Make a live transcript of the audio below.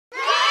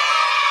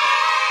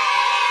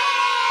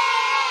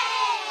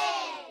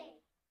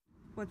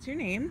What's your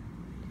name?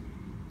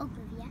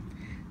 Olivia.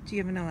 Do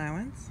you have an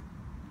allowance?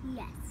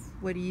 Yes.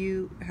 What do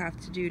you have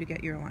to do to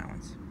get your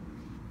allowance?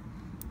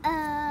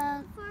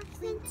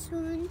 Forks and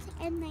spoons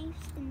and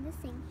knives in the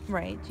sink.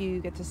 Right. Do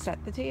you get to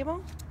set the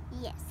table?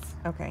 Yes.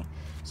 Okay.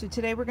 So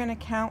today we're going to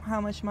count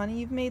how much money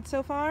you've made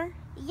so far.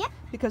 Yep.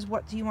 Because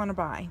what do you want to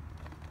buy?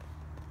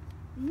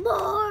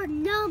 More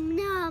Num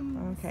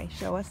Noms. Okay.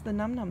 Show us the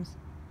Num Noms.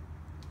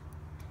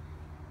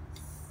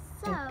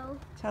 So,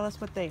 Tell us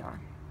what they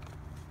are.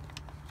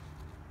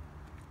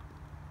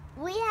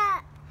 we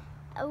have,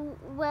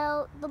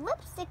 well, the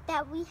lipstick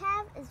that we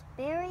have is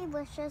Berry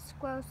Licious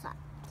Grow Up.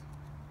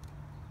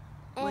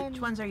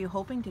 Which ones are you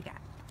hoping to get?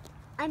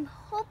 I'm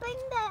hoping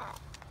that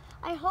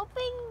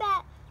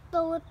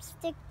the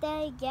lipstick that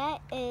I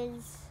get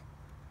is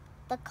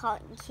the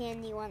cotton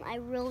candy one. I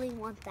really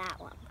want that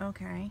one.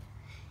 Okay.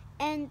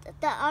 And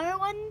the other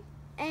one,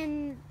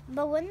 and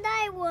the one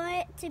that I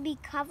want to be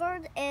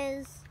covered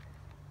is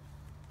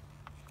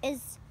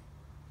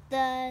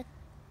the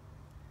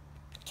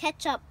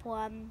ketchup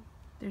one.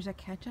 There's a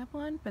ketchup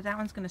one, but that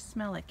one's going to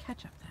smell like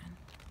ketchup then.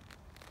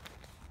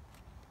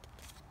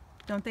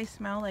 Don't they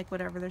smell like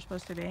whatever they're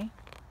supposed to be?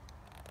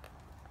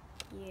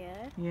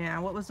 Yeah. Yeah,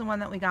 what was the one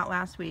that we got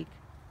last week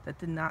that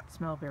did not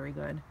smell very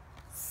good?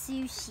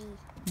 Sushi.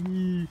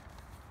 Yeah.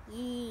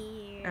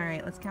 All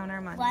right, let's count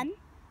our money. 1,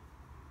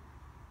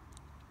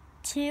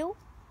 2.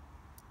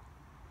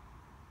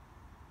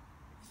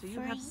 So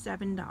you have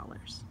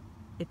 $7.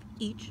 If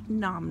each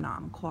Nom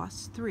Nom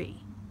costs $3,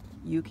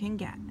 you can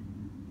get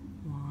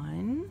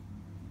 1,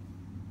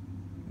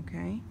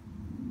 okay,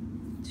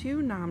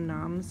 2 Nom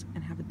Noms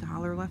and have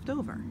 $1 left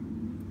over.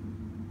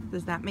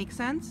 Does that make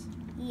sense?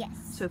 Yes.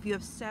 So if you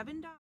have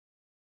 $7